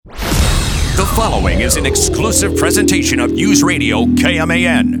following is an exclusive presentation of News Radio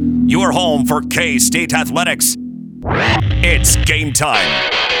KMAN, your home for K-State athletics. It's game time.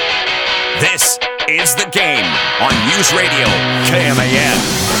 This is The Game on News Radio KMAN.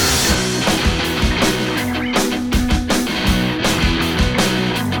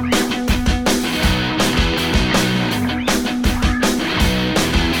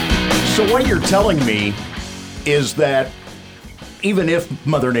 So what you're telling me is that even if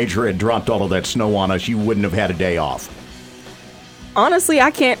Mother Nature had dropped all of that snow on us, you wouldn't have had a day off. Honestly, I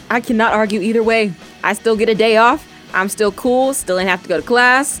cannot argue either way. I still get a day off. I'm still cool. Still didn't have to go to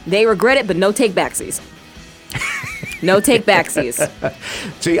class. They regret it, but no take backsies. No take backsies.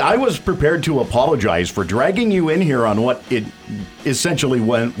 See, I was prepared to apologize for dragging you in here on what it essentially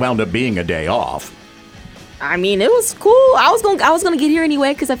wound up being a day off. I mean, it was cool. I was gonna get here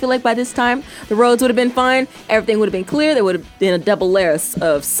anyway because I feel like by this time the roads would have been fine. Everything would have been clear. There would have been a double layer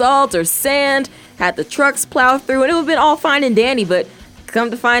of salt or sand. Had the trucks plow through, and it would have been all fine and dandy. But come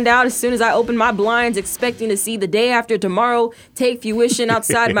to find out, as soon as I opened my blinds, expecting to see the day after tomorrow take fruition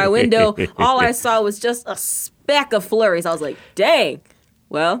outside my window, all I saw was just a speck of flurries. I was like, dang.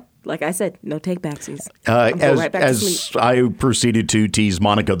 Well, like I said, no take backsies. As I proceeded to tease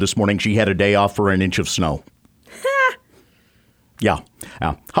Monica this morning, she had a day off for an inch of snow. Yeah.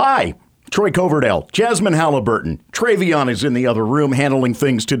 Hi, Troy Coverdale, Jasmine Halliburton. Travion is in the other room handling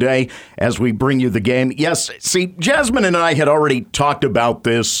things today as we bring you the game. Yes, see, Jasmine and I had already talked about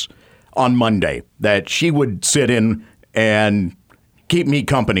this on Monday, that she would sit in and keep me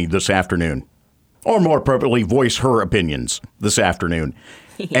company this afternoon, or more appropriately, voice her opinions this afternoon.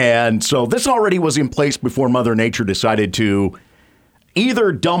 And so this already was in place before Mother Nature decided to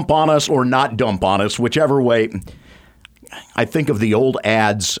either dump on us or not dump on us, whichever way. I think of the old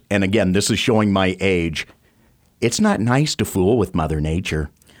ads, and again, this is showing my age. It's not nice to fool with Mother Nature.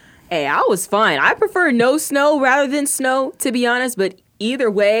 Hey, I was fine. I prefer no snow rather than snow, to be honest. But either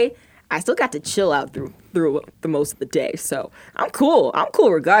way, I still got to chill out through the most of the day. So I'm cool. I'm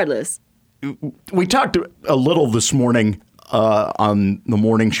cool regardless. We talked a little this morning on the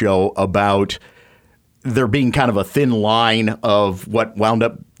morning show about there being kind of a thin line of what wound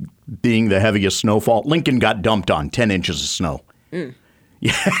up being the heaviest snowfall. Lincoln got dumped on 10 inches of snow.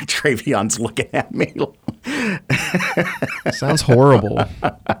 Yeah, Travion's looking at me. Sounds horrible.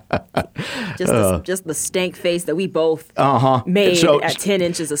 Just the stank face that we both made at 10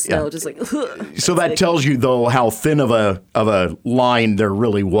 inches of snow. Yeah. Just like, so that tells you, though, how thin of a line there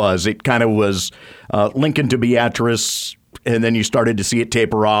really was. It kind of was Lincoln to Beatrice, and then you started to see it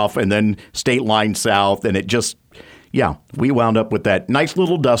taper off, and then state line south, and it just, yeah, we wound up with that nice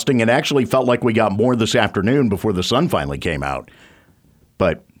little dusting, and actually felt like we got more this afternoon before the sun finally came out.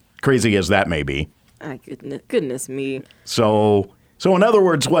 But crazy as that may be. Goodness me. So in other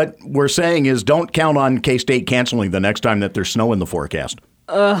words, what we're saying is don't count on K-State canceling the next time that there's snow in the forecast.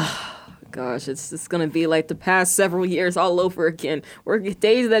 Gosh, it's going to be like the past several years all over again.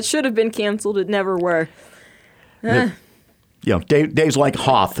 Days that should have been canceled, it never were. Days like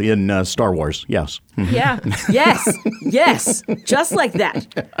Hoth in Star Wars, yes. Yeah, yes, just like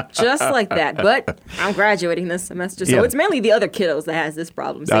that. But I'm graduating this semester, so It's mainly the other kiddos that has this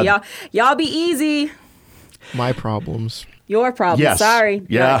problem. So y'all be easy. My problems. Your problems, yes. Sorry.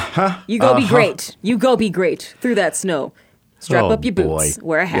 Yeah. You go be great. You go be great through that snow. Strap up your boots. Boy.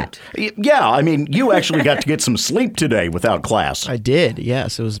 Wear a hat. Yeah, I mean, you actually got to get some sleep today without class. I did,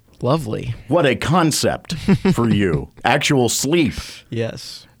 yes. It was lovely. What a concept for you. Actual sleep.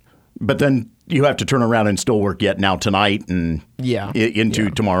 Yes. But then you have to turn around and still work yet now tonight and into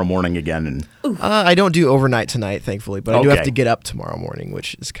tomorrow morning again. And I don't do overnight tonight, thankfully, but I do have to get up tomorrow morning,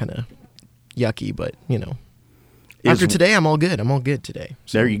 which is kind of yucky, but, After today, I'm all good. I'm all good today.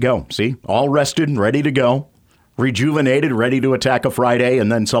 So. There you go. See? All rested and ready to go. Rejuvenated, ready to attack a Friday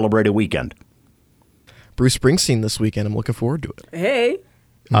and then celebrate a weekend. Bruce Springsteen this weekend. I'm looking forward to it. Hey.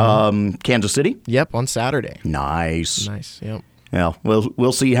 Kansas City? Yep, on Saturday. Nice. Yep. Yeah,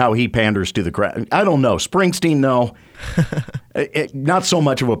 we'll see how he panders to the crowd. I don't know. Springsteen, though, not so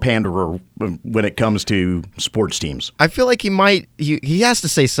much of a panderer when it comes to sports teams. I feel like he has to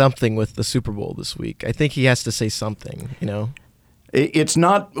say something with the Super Bowl this week. I think he has to say something, It's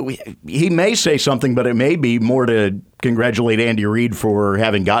not, he may say something, but it may be more to congratulate Andy Reid for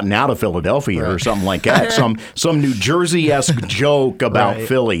having gotten out of Philadelphia or something like that. Some New Jersey-esque joke about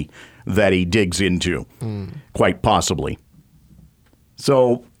Philly that he digs into, quite possibly.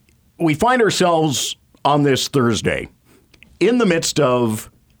 So we find ourselves on this Thursday in the midst of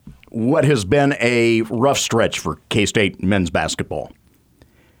what has been a rough stretch for K-State men's basketball.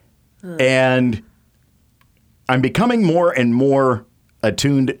 And I'm becoming more and more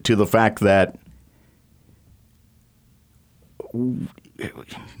attuned to the fact that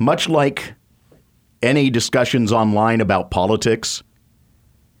much like any discussions online about politics,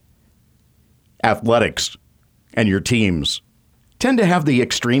 athletics and your teams tend to have the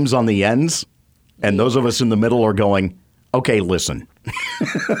extremes on the ends, and those of us in the middle are going, okay, listen.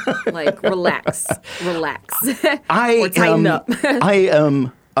 Like, relax. Or I tighten up. I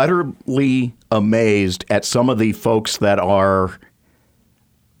am utterly amazed at some of the folks that are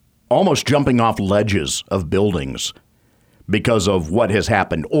almost jumping off ledges of buildings because of what has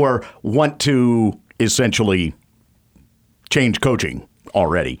happened, or want to essentially change coaching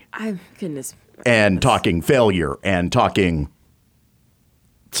already. Goodness. And talking failure and talking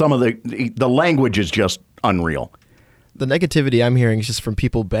some of the language is just unreal. The negativity I'm hearing is just from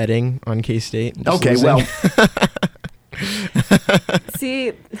people betting on K-State. Okay, losing. well,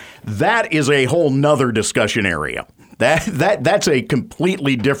 See, that is a whole nother discussion area. That's a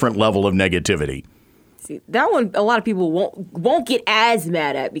completely different level of negativity. that one a lot of people won't get as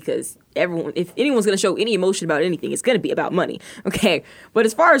mad at, because if anyone's going to show any emotion about anything, it's going to be about money. Okay. But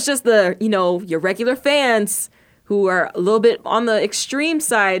as far as just your regular fans who are a little bit on the extreme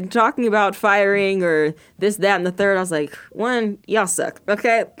side talking about firing or this, that, and the third, I was like, one, y'all suck.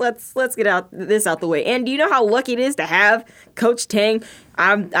 Okay. Let's get this out the way. And do you know how lucky it is to have Coach Tang?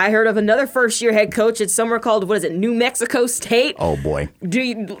 I heard of another first-year head coach at somewhere called, New Mexico State. Oh boy.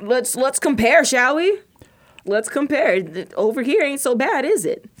 Let's compare, shall we? Let's compare. Over here ain't so bad, is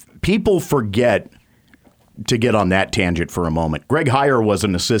it? People forget, to get on that tangent for a moment, Greg Heyer was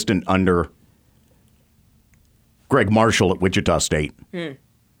an assistant under Greg Marshall at Wichita State. We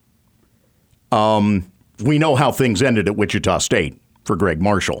know how things ended at Wichita State for Greg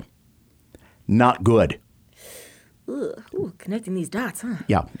Marshall. Not good. Ugh. Ooh, connecting these dots, huh?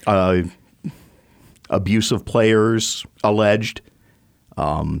 Yeah. Abuse of players alleged.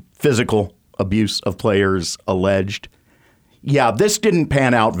 Physical abuse of players alleged. Yeah, this didn't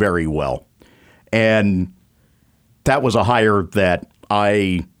pan out very well. And that was a hire that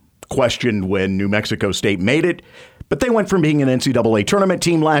I questioned when New Mexico State made it. But they went from being an NCAA tournament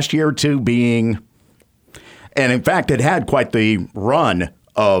team last year to being, and in fact, it had quite the run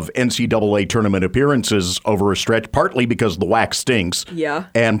of NCAA tournament appearances over a stretch, partly because the WAC stinks. Yeah.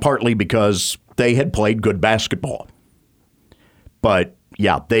 And partly because they had played good basketball. But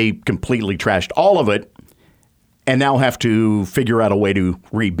yeah, they completely trashed all of it and now have to figure out a way to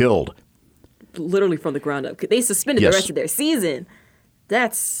rebuild. Literally from the ground up. They suspended the rest of their season.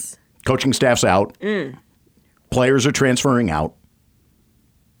 That's... Coaching staff's out. Players are transferring out.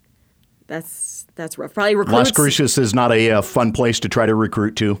 That's rough. Probably recruits. Las Cruces is not a fun place to try to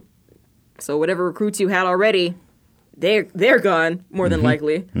recruit to. So whatever recruits you had already, they're gone, more than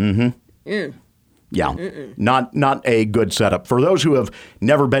likely. Yeah, not a good setup. For those who have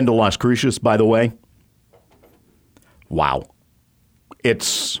never been to Las Cruces, by the way, wow.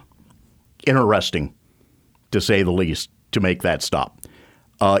 It's interesting, to say the least, to make that stop.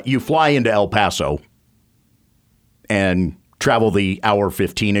 You fly into El Paso and travel the hour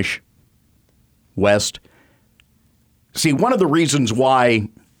 15-ish west. See, one of the reasons why...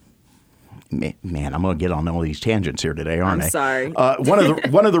 Man, I'm going to get on all these tangents here today, aren't I? I'm sorry.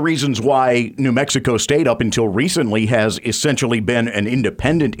 One of the reasons why New Mexico State, up until recently, has essentially been an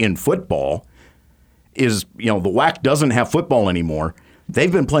independent in football is, the WAC doesn't have football anymore.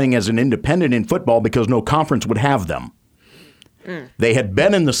 They've been playing as an independent in football because no conference would have them. They had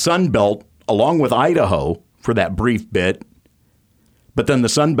been in the Sun Belt along with Idaho for that brief bit, but then the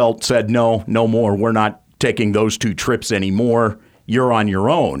Sun Belt said, no more. We're not taking those two trips anymore. You're on your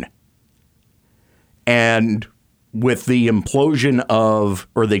own. And with the implosion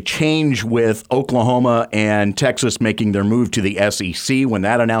or the change with Oklahoma and Texas making their move to the SEC when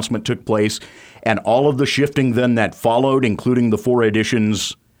that announcement took place, and all of the shifting then that followed, including the 4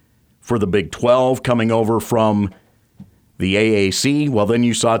 additions for the Big 12 coming over from the AAC, well, then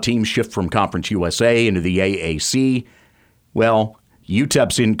you saw teams shift from Conference USA into the AAC. Well,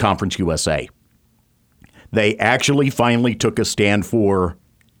 UTEP's in Conference USA. They actually finally took a stand for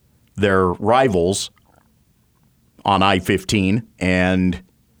their rivals on I-15 and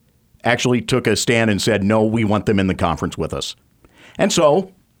actually took a stand and said, no, we want them in the conference with us. And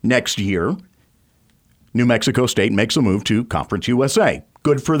so next year, New Mexico State makes a move to Conference USA.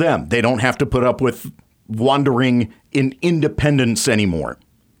 Good for them. They don't have to put up with wandering in independence anymore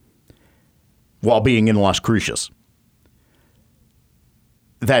while being in Las Cruces.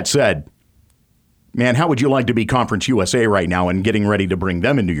 That said, man, how would you like to be Conference USA right now and getting ready to bring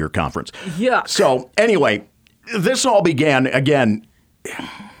them into your conference? Yeah. So anyway, this all began, again,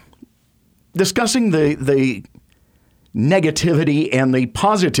 discussing the negativity and the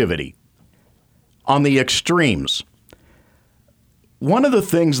positivity on the extremes. One of the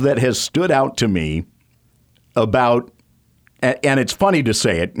things that has stood out to me about, and it's funny to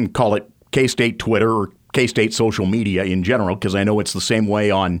say it and call it K-State Twitter or K-State social media in general, because I know it's the same way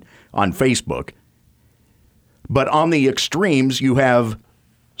on Facebook. But on the extremes, you have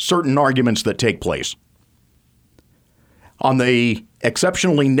certain arguments that take place. On the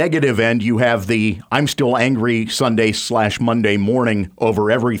exceptionally negative end, you have the I'm still angry Sunday/Monday morning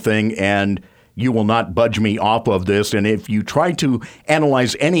over everything, and you will not budge me off of this. And if you try to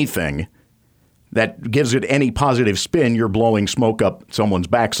analyze anything that gives it any positive spin, you're blowing smoke up someone's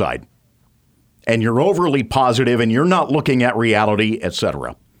backside. And you're overly positive, and you're not looking at reality,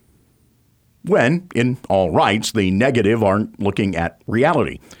 etc. When, in all rights, the negative aren't looking at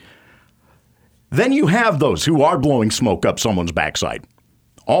reality. Then you have those who are blowing smoke up someone's backside,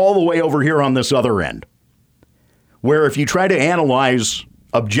 all the way over here on this other end, where if you try to analyze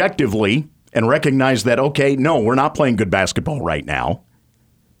objectively and recognize that, okay, no, we're not playing good basketball right now.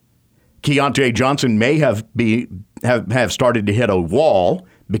 Keontae Johnson may have started to hit a wall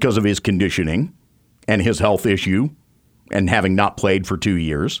because of his conditioning and his health issue and having not played for 2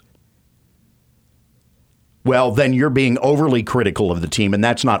 years. Well, then you're being overly critical of the team, and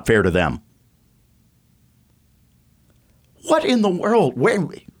that's not fair to them. What in the world?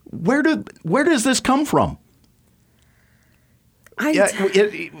 Where does this come from?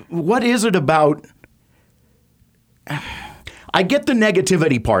 What is it about? I get the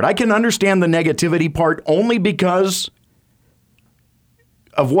negativity part. I can understand the negativity part only because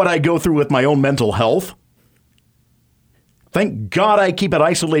of what I go through with my own mental health. Thank God I keep it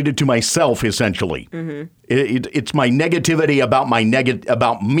isolated to myself, essentially. Mm-hmm. It's my negativity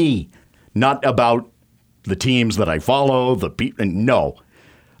about me, not about the teams that I follow, the people. No,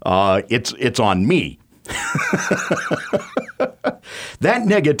 it's on me. That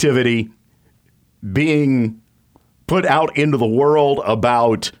negativity being put out into the world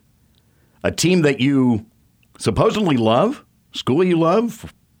about a team that you supposedly love, school you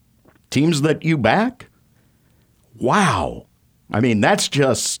love, teams that you back. Wow. I mean, that's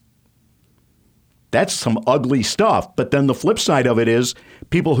some ugly stuff. But then the flip side of it is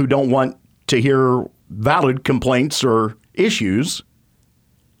people who don't want to hear valid complaints or issues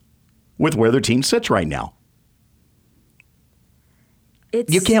with where their team sits right now.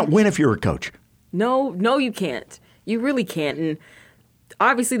 You can't win if you're a coach. No, you can't. You really can't. And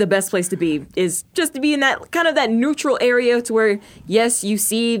obviously the best place to be is just to be in that kind of that neutral area to where, yes, you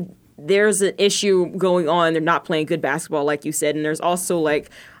see there's an issue going on. They're not playing good basketball, like you said. And there's also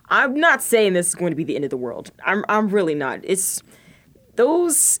I'm not saying this is going to be the end of the world. I'm really not. It's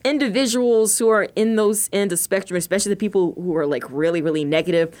those individuals who are in those ends of spectrum, especially the people who are really, really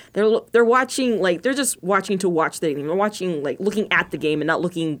negative. They're watching, they're just watching to watch the game. They're watching, looking at the game and not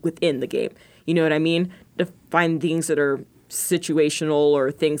looking within the game. You know what I mean? To find things that are situational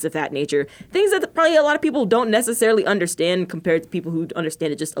or things of that nature. Things that probably a lot of people don't necessarily understand compared to people who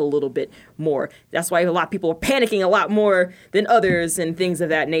understand it just a little bit more. That's why a lot of people are panicking a lot more than others and things of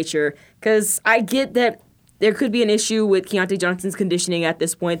that nature. Because I get that there could be an issue with Keontae Johnson's conditioning at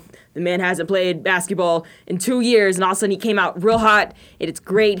this point. The man hasn't played basketball in 2 years, and all of a sudden he came out real hot, and it's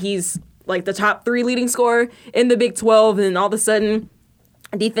great. He's the top 3 leading scorer in the Big 12, and all of a sudden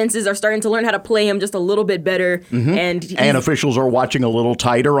defenses are starting to learn how to play him just a little bit better. Mm-hmm. And officials are watching a little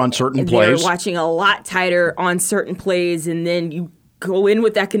tighter on certain plays. They're watching a lot tighter on certain plays, and then you go in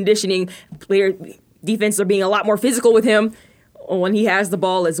with that conditioning. Defenses are being a lot more physical with him when he has the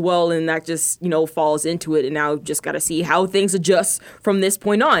ball as well, and that just, falls into it. And now just got to see how things adjust from this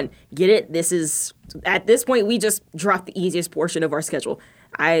point on. Get it? At this point, we just dropped the easiest portion of our schedule.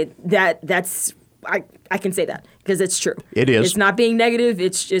 I can say that because it's true. It is. It's not being negative.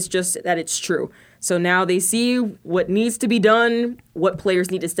 It's just that it's true. So now they see what needs to be done, what players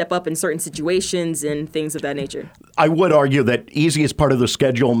need to step up in certain situations and things of that nature. I would argue that easiest part of the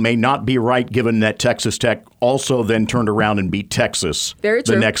schedule may not be right, given that Texas Tech also then turned around and beat Texas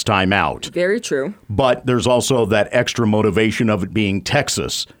the next time out. Very true. But there's also that extra motivation of it being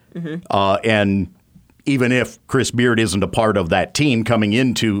Texas. Mm-hmm. And even if Chris Beard isn't a part of that team coming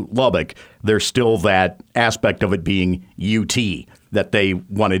into Lubbock, there's still that aspect of it being UT that they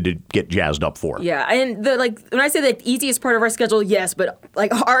wanted to get jazzed up for. Yeah, and when I say the easiest part of our schedule, yes, but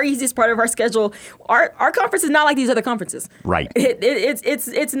our easiest part of our schedule, our conference is not like these other conferences. Right.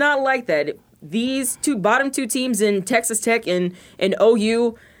 It's not like that. These bottom two teams in Texas Tech and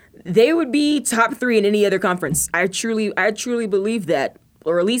OU, they would be top 3 in any other conference. I truly believe that.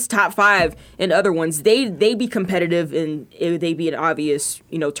 Or at least top 5 in other ones. They'd be competitive and they'd be an obvious,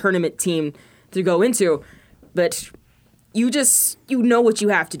 tournament team to go into. But you know what you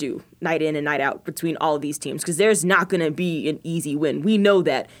have to do night in and night out between all of these teams, because there's not going to be an easy win. We know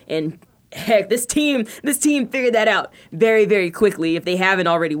that. And heck, this team figured that out very, very quickly, if they haven't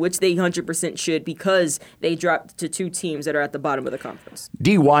already, which they 100% should, because they dropped to two teams that are at the bottom of the conference.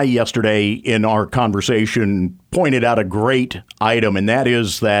 DY yesterday in our conversation pointed out a great item, and that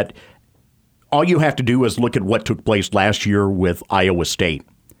is that all you have to do is look at what took place last year with Iowa State.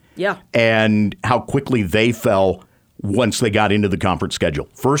 Yeah. And how quickly they fell once they got into the conference schedule.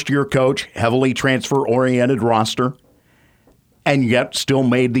 First-year coach, heavily transfer-oriented roster, and yet still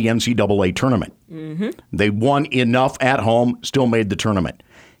made the NCAA tournament. Mm-hmm. They won enough at home, still made the tournament.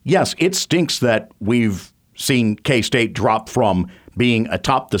 Yes, it stinks that we've seen K-State drop from being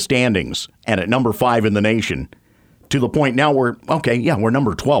atop the standings and at number 5 in the nation to the point now where, we're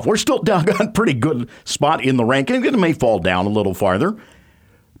number 12. We're still down a pretty good spot in the ranking. It may fall down a little farther.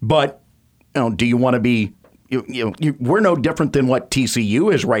 But do you want to be we're no different than what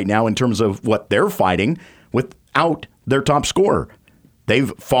TCU is right now in terms of what they're fighting without their top scorer.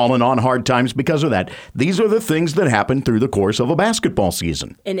 They've fallen on hard times because of that. These are the things that happen through the course of a basketball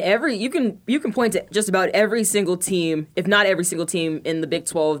season. And you can point to just about every single team, if not every single team in the Big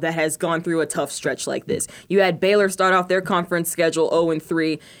 12 that has gone through a tough stretch like this. You had Baylor start off their conference schedule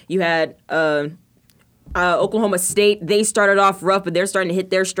 0-3. You had Oklahoma State, they started off rough, but they're starting to hit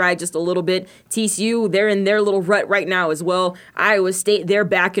their stride just a little bit. TCU, they're in their little rut right now as well. Iowa State, they're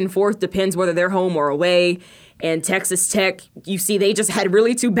back and forth, depends whether they're home or away. And Texas Tech, you see, they just had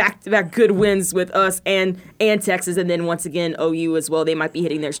really 2 back-to-back good wins with us and Texas. And then once again, OU as well. They might be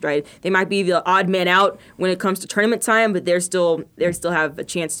hitting their stride. They might be the odd man out when it comes to tournament time, but they still have a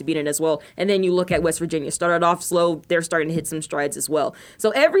chance to beat it as well. And then you look at West Virginia. Started off slow. They're starting to hit some strides as well. So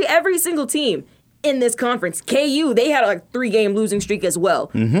every single team in this conference, KU, they had a 3-game losing streak as well.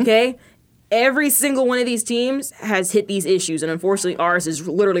 Mm-hmm. Okay? Every single one of these teams has hit these issues, and unfortunately ours is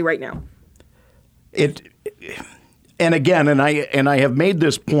literally right now. And again, and I have made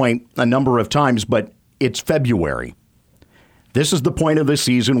this point a number of times, but it's February. This is the point of the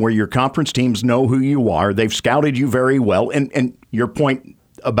season where your conference teams know who you are. They've scouted you very well. And your point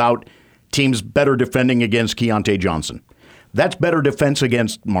about teams better defending against Keontae Johnson. That's better defense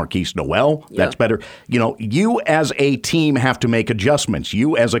against Marquise Noel. Yeah. That's better. You as a team have to make adjustments.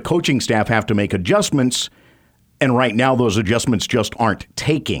 You as a coaching staff have to make adjustments. And right now, those adjustments just aren't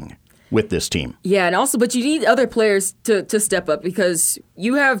taking with this team. Yeah, and also, but you need other players to step up, because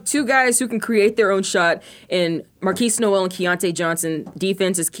you have 2 guys who can create their own shot in Marquise Noel and Keontae Johnson.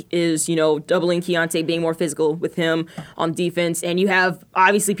 Defense is doubling Keontae, being more physical with him on defense. And you have,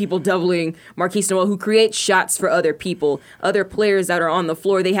 obviously, people doubling Marquise Noel who create shots for other people. Other players that are on the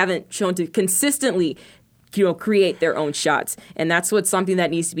floor, they haven't shown to consistently create their own shots. And that's something that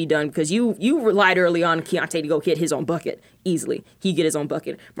needs to be done, because you relied early on Keontae to go hit his own bucket easily. He get his own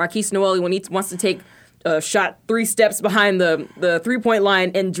bucket. Marquise Noel, when he wants to take a shot 3 steps behind the three-point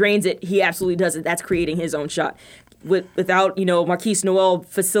line and drains it, he absolutely does it. That's creating his own shot. Without, Marquise Noel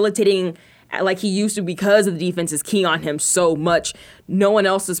facilitating like he used to, because of the defense is key on him so much, no one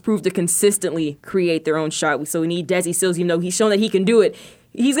else has proved to consistently create their own shot. So we need Desi Sills. He's shown that he can do it.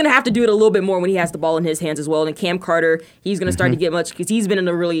 He's going to have to do it a little bit more when he has the ball in his hands as well. And Cam Carter, he's going to start to get much, because he's been in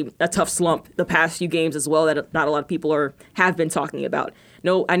a tough slump the past few games as well that not a lot of people have been talking about.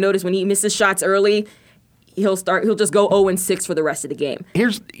 No, I noticed when he misses shots early, he'll just go 0-6 for the rest of the game.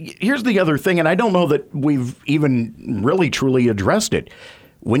 Here's the other thing, and I don't know that we've even really truly addressed it.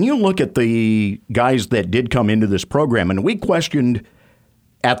 When you look at the guys that did come into this program, and we questioned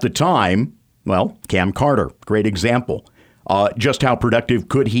at the time, Cam Carter, great example. Just how productive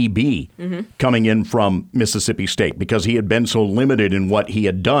could he be coming in from Mississippi State, because he had been so limited in what he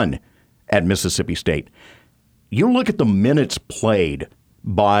had done at Mississippi State. You look at the minutes played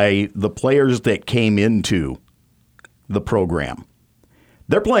by the players that came into the program.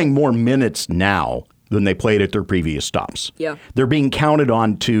 They're playing more minutes now than they played at their previous stops. Yeah. They're being counted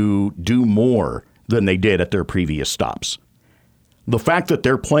on to do more than they did at their previous stops. The fact that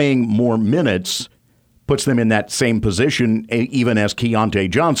they're playing more minutes puts them in that same position even as Keontae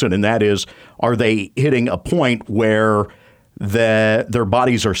Johnson, and that is, are they hitting a point where their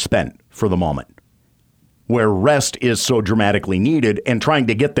bodies are spent for the moment, where rest is so dramatically needed, and trying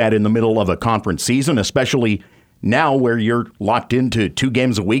to get that in the middle of a conference season, especially now where you're locked into 2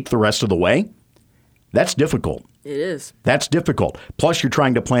 games a week the rest of the way, that's difficult. It is. That's difficult. Plus, you're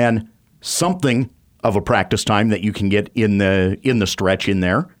trying to plan something of a practice time that you can get in the stretch in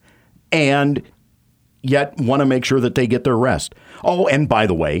there, and yet want to make sure that they get their rest. Oh, and by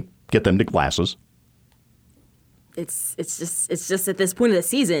the way, get them to classes. it's just at this point of the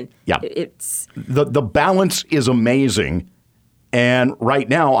season. Yeah. It's the balance is amazing. And right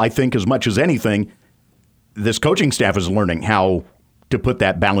now, I think as much as anything, this coaching staff is learning how to put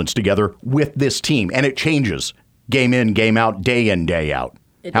that balance together with this team. And it changes game in, game out, day in, day out,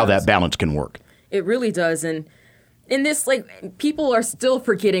 how that balance can work. It really does. And in this, people are still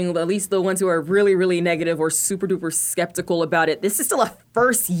forgetting, at least the ones who are really, really negative or super duper skeptical about it. This is still a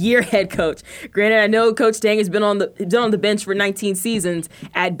first-year head coach. Granted, I know Coach Dang has been on the bench for 19 seasons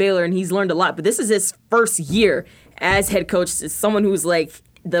at Baylor, and he's learned a lot. But this is his first year as head coach. As someone who's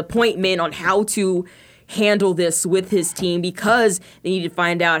the point man on how to handle this with his team, because they need to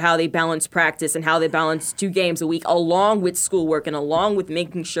find out how they balance practice and how they balance 2 games a week along with schoolwork and along with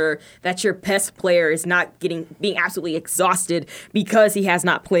making sure that your best player is not being absolutely exhausted because he has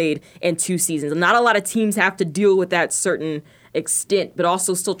not played in 2 seasons. Not a lot of teams have to deal with that certain extent, but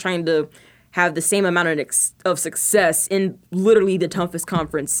also still trying to have the same amount of success in literally the toughest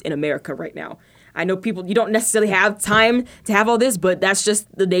conference in America right now. I know you don't necessarily have time to have all this, but that's just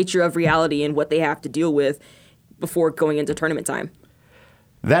the nature of reality and what they have to deal with before going into tournament time.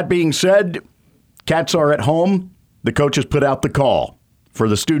 That being said, Cats are at home. The coaches put out the call for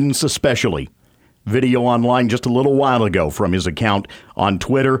the students especially. Video online just a little while ago from his account on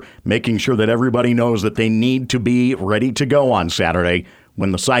Twitter, making sure that everybody knows that they need to be ready to go on Saturday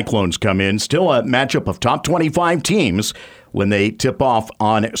when the Cyclones come in. Still a matchup of top 25 teams when they tip off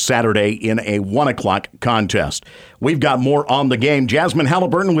on Saturday in a 1 o'clock contest. We've got more on the game. Jasmine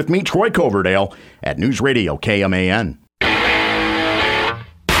Halliburton with me, Troy Coverdale, at News Radio KMAN.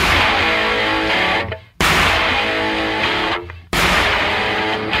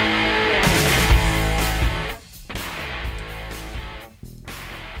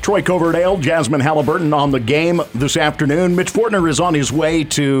 Troy Coverdale, Jasmine Halliburton on the game this afternoon. Mitch Fortner is on his way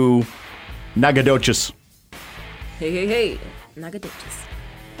to Nacogdoches. Hey, Nacogdoches.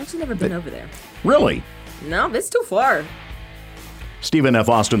 Actually never been over there. Really? No, it's too far. Stephen F.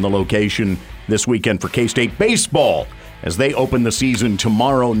 Austin, the location this weekend for K-State baseball as they open the season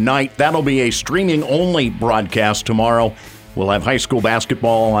tomorrow night. That'll be a streaming-only broadcast tomorrow. We'll have high school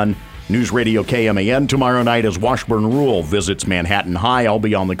basketball on News Radio KMAN tomorrow night as Washburn Rule visits Manhattan High. I'll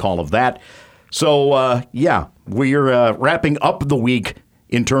be on the call of that. So, we're wrapping up the week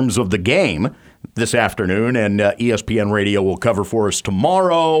in terms of the game this afternoon, and ESPN Radio will cover for us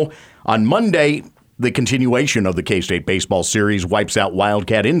tomorrow. On Monday, the continuation of the K-State baseball series wipes out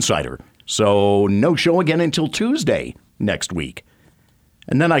Wildcat Insider. So no show again until Tuesday next week.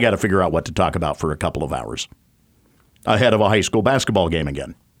 And then I got to figure out what to talk about for a couple of hours ahead of a high school basketball game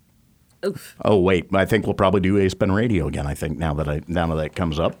again. Oof. Oh, wait. I think we'll probably do ESPN Radio again, I think, now that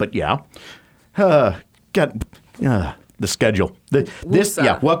comes up. But, yeah. The schedule.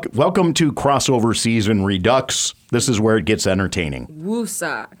 Welcome to crossover season Redux. This is where it gets entertaining.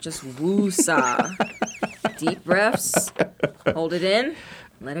 Woosah. Just woosah. Deep breaths. Hold it in.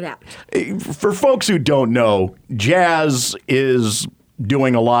 Let it out. For folks who don't know, Jazz is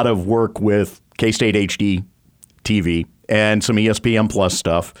doing a lot of work with K-State HD TV and some ESPN Plus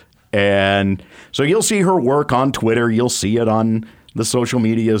stuff. And so you'll see her work on Twitter. You'll see it on the social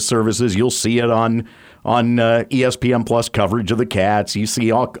media services. You'll see it on ESPN Plus coverage of the Cats. You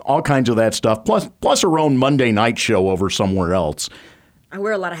see all kinds of that stuff, plus her own Monday night show over somewhere else. I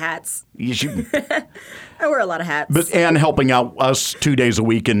wear a lot of hats. I wear a lot of hats. And helping out us 2 days a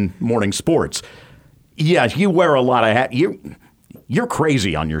week in morning sports. Yeah, you wear a lot of hats. You're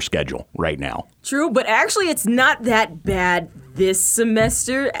crazy on your schedule right now. True, but actually it's not that bad this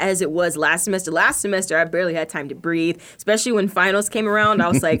semester as it was last semester. Last semester, I barely had time to breathe, especially when finals came around. I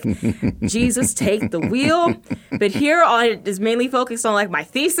was like, Jesus, take the wheel. But here it is mainly focused on my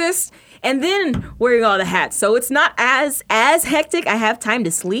thesis and then wearing all the hats. So it's not as hectic. I have time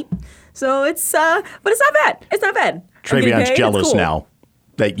to sleep. So it's, but it's not bad. It's not bad. Travion's jealous now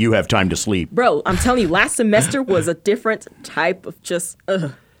that you have time to sleep. Bro, I'm telling you, last semester was a different type of just,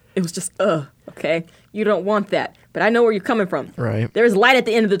 It was just, okay? You don't want that. But I know where you're coming from. Right. There's light at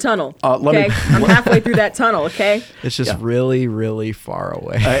the end of the tunnel, okay? I'm halfway through that tunnel, okay? It's just really, really far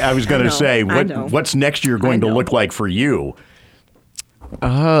away. I was going to say, what's next year going to look like for you?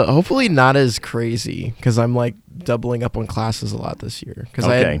 Hopefully not as crazy, because I'm doubling up on classes a lot this year. Because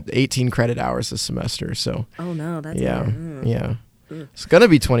I had 18 credit hours this semester, so. Oh, no, that's yeah. It's going to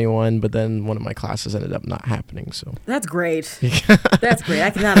be 21, but then one of my classes ended up not happening, so. That's great. That's great. I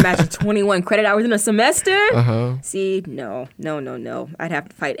cannot imagine 21 credit hours in a semester. Uh-huh. See, no. I'd have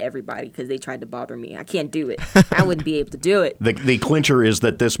to fight everybody because they tried to bother me. I can't do it. I wouldn't be able to do it. The clincher is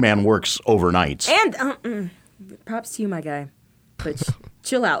that this man works overnights. And props to you, my guy. But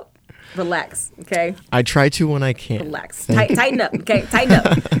chill out. Relax, okay? I try to when I can. Relax. Tighten up, okay? Tighten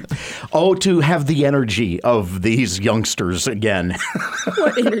up. To have the energy of these youngsters again.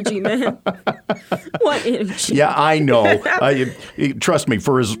 What energy, man? What energy? Yeah, I know. Trust me,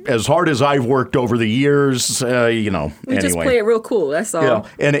 for as hard as I've worked over the years, We anyway. just play it real cool, that's all. Yeah,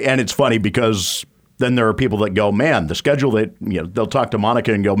 and it's funny because then there are people that go, man, the schedule that, they'll talk to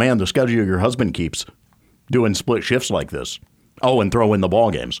Monica and go, man, the schedule your husband keeps doing split shifts like this. Oh, and throw in the ball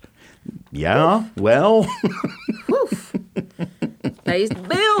games. Yeah, well. Pays the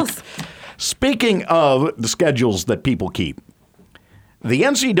bills. Speaking of the schedules that people keep, the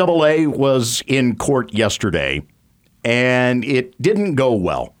NCAA was in court yesterday, and it didn't go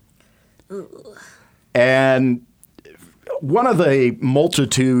well. And one of the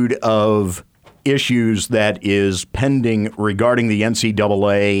multitude of issues that is pending regarding the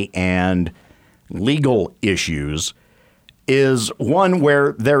NCAA and legal issues is one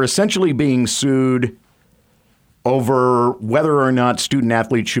where they're essentially being sued over whether or not student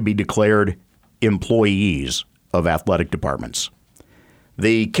athletes should be declared employees of athletic departments.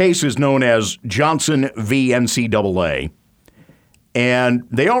 The case is known as Johnson v. NCAA, and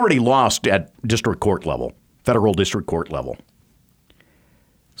they already lost at district court level, federal district court level.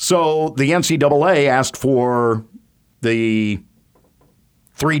 So the NCAA asked for the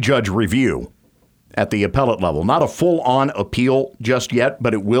 3-judge review at the appellate level. Not a full-on appeal just yet,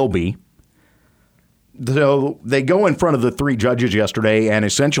 but it will be. So they go in front of the 3 judges yesterday and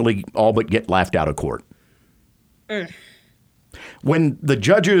essentially all but get laughed out of court. When the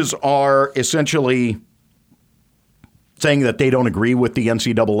judges are essentially saying that they don't agree with the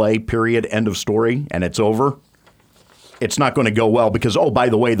NCAA, period, end of story, and it's over, it's not going to go well because, by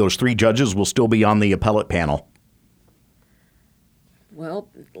the way, those 3 judges will still be on the appellate panel. Well,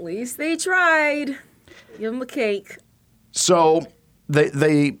 at least they tried. Give them a cake. So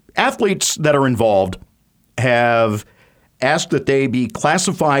the athletes that are involved have asked that they be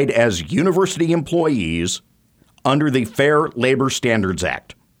classified as university employees under the Fair Labor Standards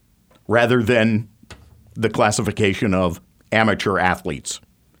Act rather than the classification of amateur athletes.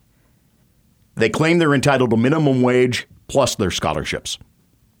 They claim they're entitled to minimum wage plus their scholarships.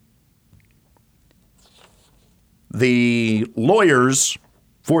 The lawyers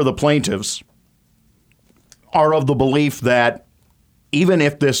for the plaintiffs are of the belief that even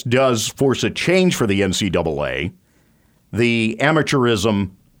if this does force a change for the NCAA, the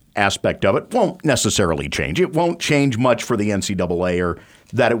amateurism aspect of it won't necessarily change. It won't change much for the NCAA or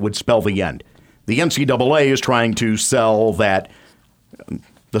that it would spell the end. The NCAA is trying to sell that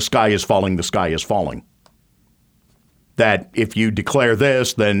the sky is falling, the sky is falling. That if you declare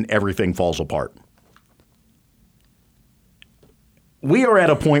this, then everything falls apart. We are at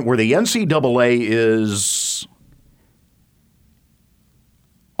a point where the NCAA is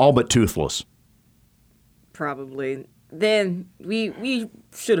all but toothless. Probably. Then we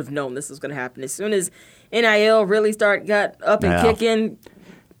should have known this was going to happen. As soon as NIL really got up and kicking,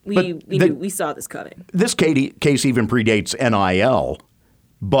 we saw this coming. This case even predates NIL,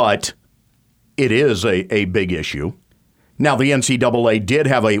 but it is a big issue. Now, the NCAA did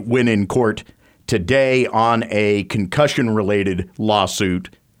have a win in court today on a concussion-related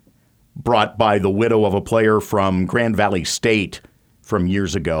lawsuit brought by the widow of a player from Grand Valley State from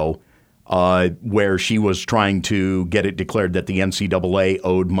years ago, where she was trying to get it declared that the NCAA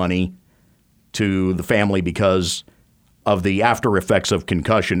owed money to the family because of the after effects of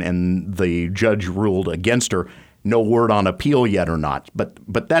concussion, and the judge ruled against her. No word on appeal yet or not. But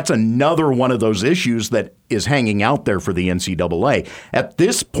that's another one of those issues that is hanging out there for the NCAA. At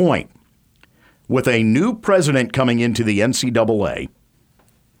this point, with a new president coming into the NCAA,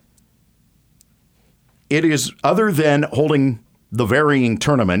 it is, other than holding the varying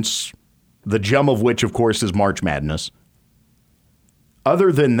tournaments, the gem of which, of course, is March Madness,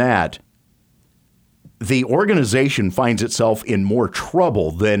 other than that, the organization finds itself in more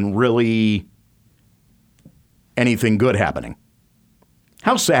trouble than really anything good happening.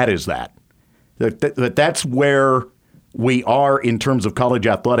 How sad is that? That's where we are in terms of college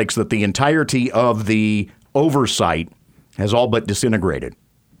athletics, that the entirety of the oversight has all but disintegrated.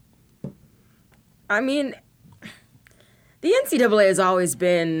 I mean, the NCAA has always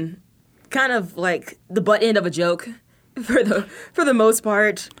been kind of like the butt end of a joke for the most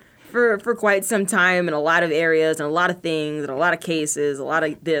part for quite some time in a lot of areas and a lot of things and a lot of cases, a lot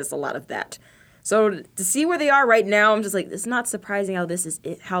of this, a lot of that. So to see where they are right now, I'm just like, it's not surprising how this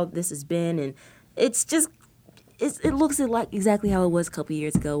has been, and it's just it looks like exactly how it was a couple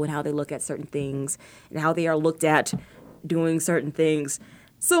years ago and how they look at certain things and how they are looked at doing certain things.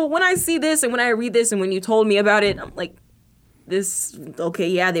 So when I see this and when I read this and when you told me about it, I'm like,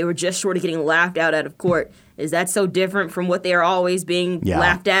 they were just short of getting laughed out of court. Is that so different from what they are always being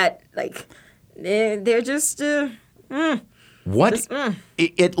laughed at? Like, they're just... It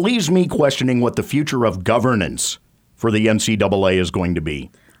leaves me questioning what the future of governance for the NCAA is going to be.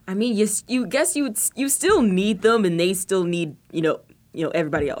 I mean, you still need them, and they still need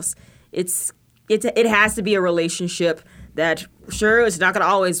everybody else. It has to be a relationship that, sure, it's not going to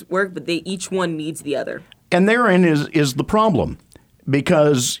always work, but each one needs the other. And therein is the problem,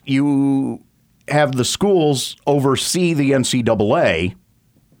 because you have the schools oversee the NCAA,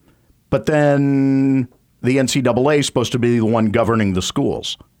 but then the NCAA is supposed to be the one governing the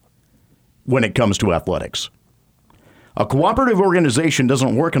schools when it comes to athletics. A cooperative organization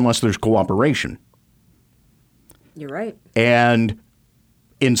doesn't work unless there's cooperation. You're right. And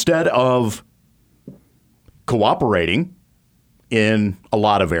instead of cooperating in a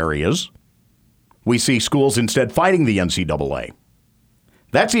lot of areas, we see schools instead fighting the NCAA.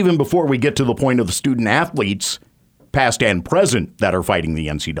 That's even before we get to the point of the student athletes, past and present, that are fighting the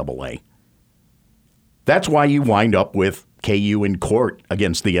NCAA. That's why you wind up with KU in court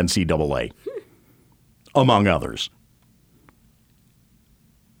against the NCAA, among others.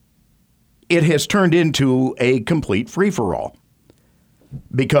 It has turned into a complete free-for-all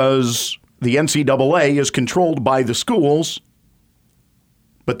because the NCAA is controlled by the schools,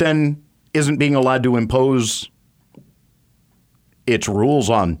 but then isn't being allowed to impose its rules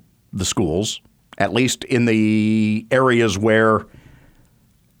on the schools, at least in the areas where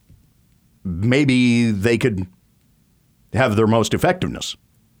maybe they could have their most effectiveness.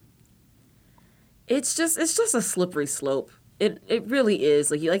 It's just a slippery slope. It really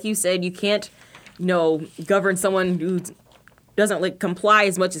is. Like you said, you can't, govern someone who doesn't comply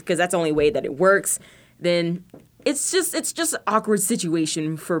as much because that's the only way that it works. Then it's just an awkward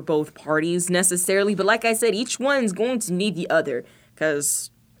situation for both parties necessarily. But like I said, each one's going to need the other because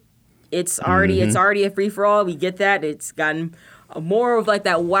it's already a free for all. We get that. It's gotten more of like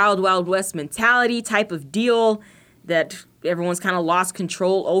that wild, wild west mentality type of deal that everyone's kind of lost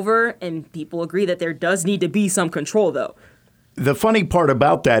control over. And people agree that there does need to be some control, though. The funny part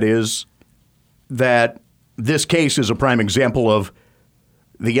about that is that this case is a prime example of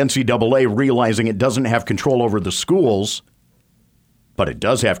the NCAA realizing it doesn't have control over the schools, but it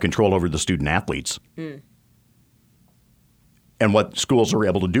does have control over the student athletes and what schools are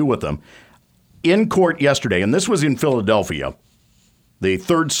able to do with them. In court yesterday, and this was in Philadelphia, the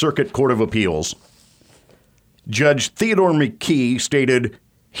Third Circuit Court of Appeals, Judge Theodore McKee stated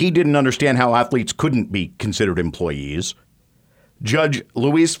he didn't understand how athletes couldn't be considered employees. Judge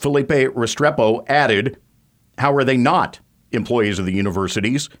Luis Felipe Restrepo added, how are they not employees of the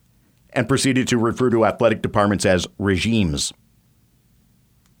universities, and proceeded to refer to athletic departments as regimes.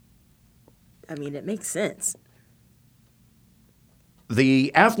 I mean, it makes sense.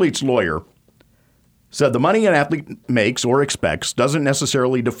 The athlete's lawyer said the money an athlete makes or expects doesn't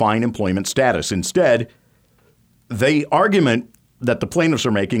necessarily define employment status. Instead, the argument that the plaintiffs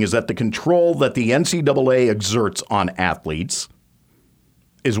are making is that the control that the NCAA exerts on athletes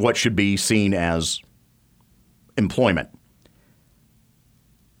is what should be seen as employment.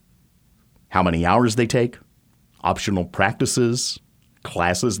 How many hours they take, optional practices,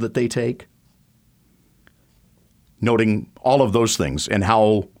 classes that they take, noting all of those things and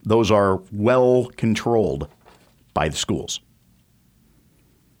how those are well controlled by the schools.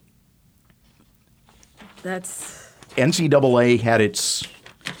 NCAA had its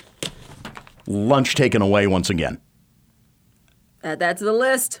lunch taken away once again. Add that to the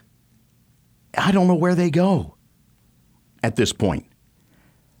list. I don't know where they go at this point.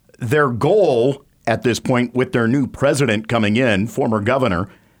 Their goal at this point with their new president coming in, former governor,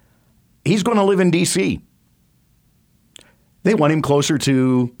 he's going to live in D.C. They want him closer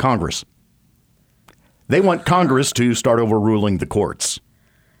to Congress. They want Congress to start overruling the courts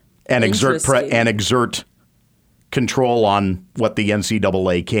and exert control on what the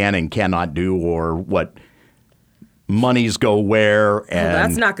NCAA can and cannot do or what monies go where. And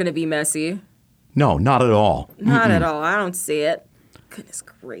that's not going to be messy. No, not at all. Not at all. I don't see it. Goodness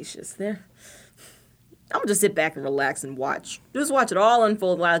gracious. I'm going to just sit back and relax and watch. Just watch it all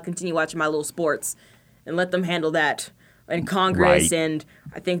unfold while I continue watching my little sports and let them handle that in Congress. Right. And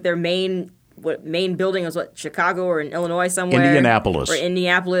I think their main building is Chicago or in Illinois somewhere. Indianapolis. Or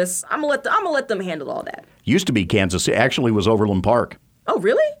Indianapolis. I'm going to let them handle all that. Used to be Kansas City. Actually was Overland Park. Oh,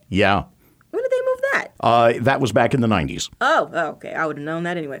 really? Yeah. When did they move that? That was back in the 90s. Oh, okay. I would have known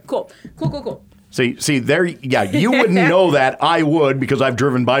that anyway. Cool. See, there, yeah, you wouldn't know that. I would, because I've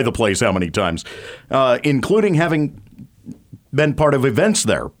driven by the place how many times, including having been part of events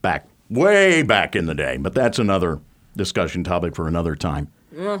there way back in the day. But that's another discussion topic for another time.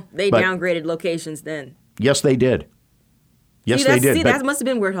 Well, they downgraded locations then. Yes, they did. Yes, they did. See, that must have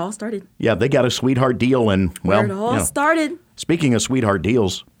been where it all started. Yeah, they got a sweetheart deal, and well, where it all started. Speaking of sweetheart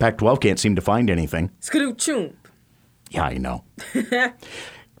deals, Pac-12 can't seem to find anything. Skadoo-choom. Yeah, I know.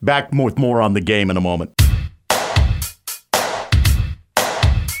 Back with more on the game in a moment.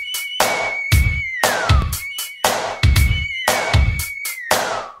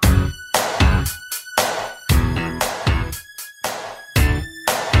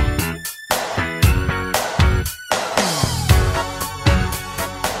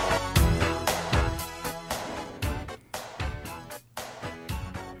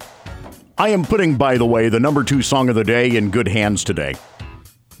 I am putting, by the way, the number 2 song of the day in good hands today.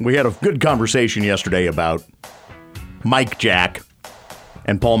 We had a good conversation yesterday about Mike Jack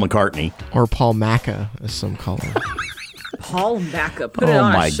and Paul McCartney. Or Paul Macca, as some call him. Paul Macca. Put it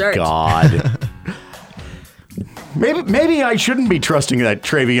on a shirt. Oh, my God. Maybe I shouldn't be trusting that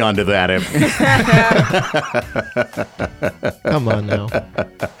Travion to that. Come on now.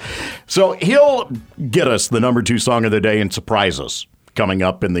 So he'll get us the number 2 song of the day and surprise us coming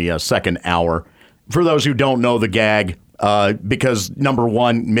up in the second hour. For those who don't know the gag, because number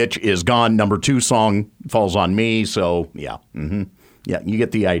 1, Mitch, is gone, number 2 song falls on me. So, yeah. Yeah, you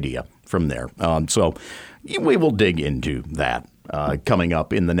get the idea from there. So we will dig into that coming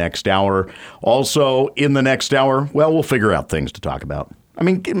up in the next hour. Also, in the next hour, well, we'll figure out things to talk about. I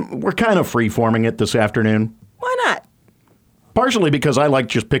mean, we're kind of free-forming it this afternoon. Why not? Partially because I like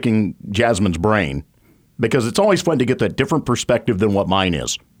just picking Jasmine's brain, because it's always fun to get that different perspective than what mine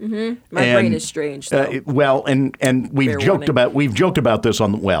is. My brain is strange, though. Well, and we've joked about this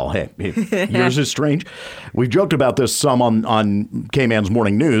on, hey, yours is strange. We've joked about this some on K-Man's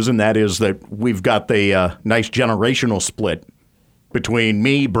Morning News, and that is that we've got the nice generational split between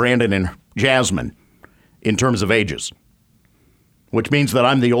me, Brandon, and Jasmine in terms of ages, which means that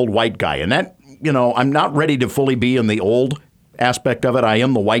I'm the old white guy. And that, I'm not ready to fully be in the old aspect of it. I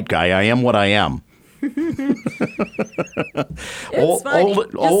am the white guy. I am what I am.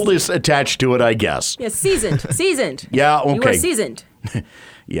 Old is attached to it, I guess. Yeah, seasoned. Yeah, okay. You are seasoned.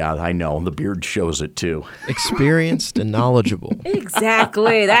 Yeah, I know. The beard shows it, too. Experienced and knowledgeable.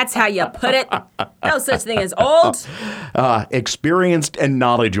 Exactly. That's how you put it. No such thing as old. Experienced and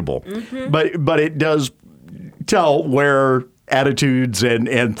knowledgeable. But it does tell where attitudes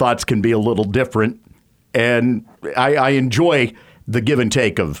and thoughts can be a little different. And I enjoy the give and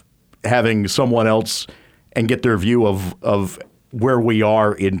take of having someone else and get their view of where we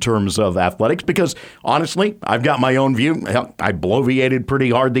are in terms of athletics, because honestly, I've got my own view. I bloviated pretty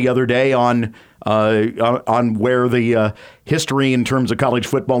hard the other day on where the history in terms of college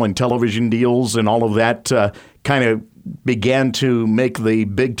football and television deals and all of that kind of began to make the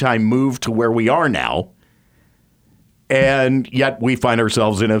big time move to where we are now. And yet we find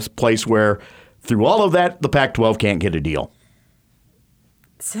ourselves in a place where through all of that, the Pac-12 can't get a deal.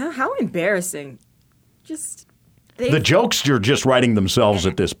 So how embarrassing. The jokes are just writing themselves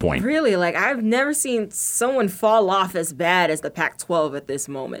at this point. Really, I've never seen someone fall off as bad as the Pac-12 at this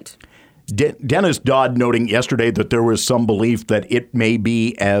moment. Dennis Dodd noting yesterday that there was some belief that it may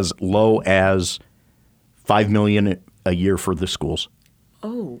be as low as $5 million a year for the schools.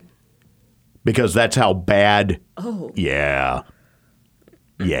 Oh. Because that's how bad. Oh. Yeah.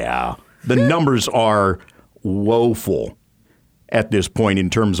 The numbers are woeful at this point in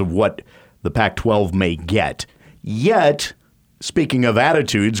terms of what the Pac-12 may get. Yet, speaking of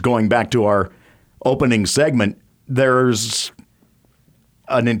attitudes, going back to our opening segment, there's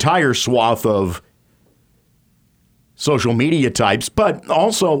an entire swath of social media types, but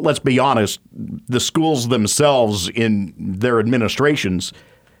also, let's be honest, the schools themselves in their administrations,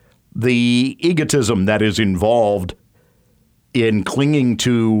 the egotism that is involved in clinging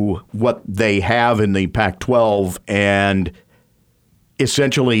to what they have in the Pac-12 and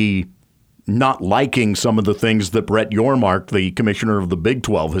essentially not liking some of the things that Brett Yormark, the commissioner of the Big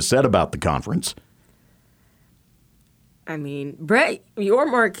 12, has said about the conference. I mean, Brett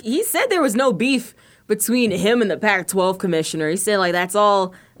Yormark, he said there was no beef between him and the Pac-12 commissioner. He said, that's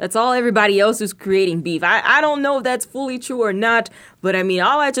all everybody else who's creating beef. I don't know if that's fully true or not, but I mean,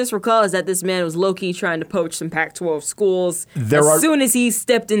 all I just recall is that this man was low-key trying to poach some Pac-12 schools soon as he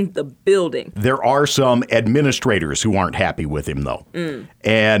stepped in the building. There are some administrators who aren't happy with him, though.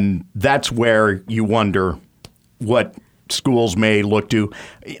 And that's where you wonder what schools may look to.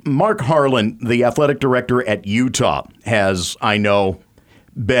 Mark Harlan, the athletic director at Utah, has, I know,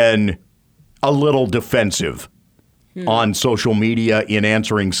 been a little defensive on social media in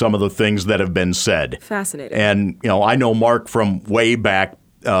answering some of the things that have been said. Fascinating. And, I know Mark from way back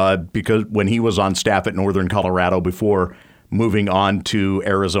because when he was on staff at Northern Colorado before moving on to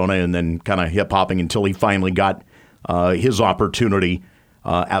Arizona and then kind of hip-hopping until he finally got his opportunity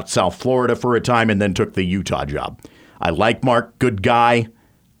out South Florida for a time and then took the Utah job. I like Mark, good guy.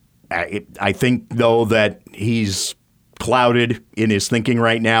 I think, though, that he's clouded in his thinking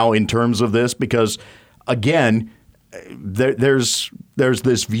right now in terms of this because, again, there's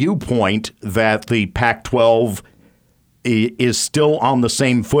this viewpoint that the Pac-12 is still on the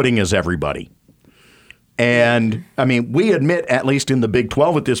same footing as everybody. And, I mean, we admit, at least in the Big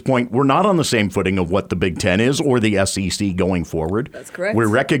 12 at this point, we're not on the same footing of what the Big 10 is or the SEC going forward. That's correct. We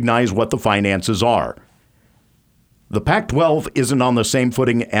recognize what the finances are. The Pac-12 isn't on the same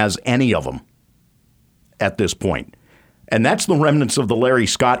footing as any of them at this point. And that's the remnants of the Larry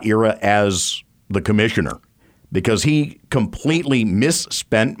Scott era as the commissioner, because he completely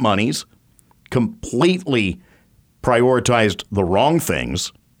misspent monies, completely prioritized the wrong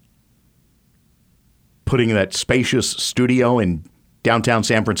things, putting that spacious studio in downtown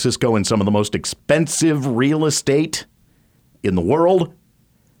San Francisco in some of the most expensive real estate in the world.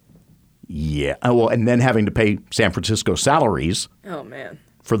 Yeah. Well, and then having to pay San Francisco salaries. Oh, man.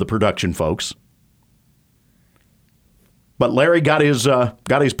 For the production folks. But Larry got his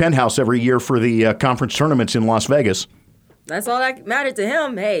penthouse every year for the conference tournaments in Las Vegas. That's all that mattered to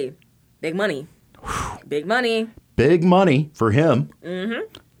him. Hey, big money. Big money. Big money for him.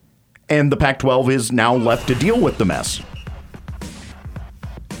 Mm-hmm. And the Pac-12 is now left to deal with the mess.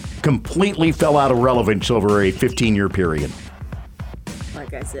 Completely fell out of relevance over a 15-year period.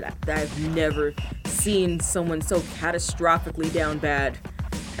 Like I said, I've never seen someone so catastrophically down bad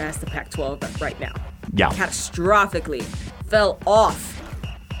as the Pac-12 right now. Yeah. Catastrophically fell off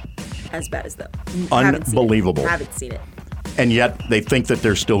as bad as them. Unbelievable. Haven't seen it. And yet they think that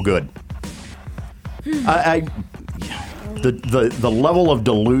they're still good. The level of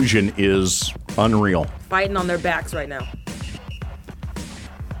delusion is unreal. Fighting on their backs right now.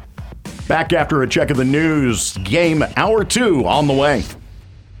 Back after a check of the news. Game Hour 2 on the way.